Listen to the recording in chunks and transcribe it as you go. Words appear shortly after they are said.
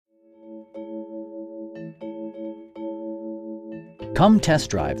Come test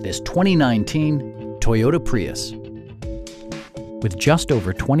drive this 2019 Toyota Prius. With just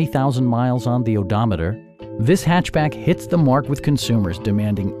over 20,000 miles on the odometer, this hatchback hits the mark with consumers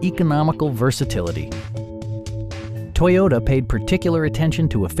demanding economical versatility. Toyota paid particular attention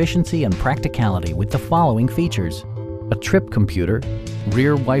to efficiency and practicality with the following features: a trip computer,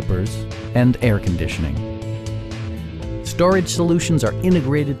 rear wipers, and air conditioning. Storage solutions are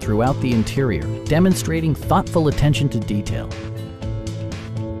integrated throughout the interior, demonstrating thoughtful attention to detail.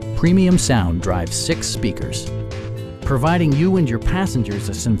 Premium sound drives 6 speakers, providing you and your passengers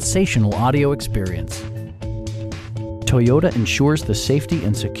a sensational audio experience. Toyota ensures the safety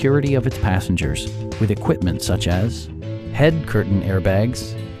and security of its passengers with equipment such as head curtain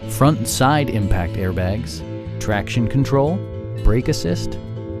airbags, front and side impact airbags, traction control, brake assist,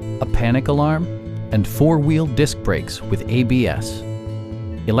 a panic alarm, and 4-wheel disc brakes with ABS.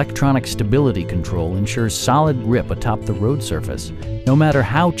 Electronic stability control ensures solid grip atop the road surface, no matter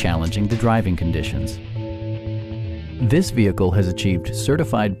how challenging the driving conditions. This vehicle has achieved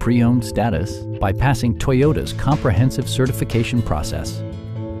certified pre-owned status by passing Toyota's comprehensive certification process.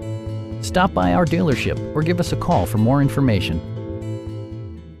 Stop by our dealership or give us a call for more information.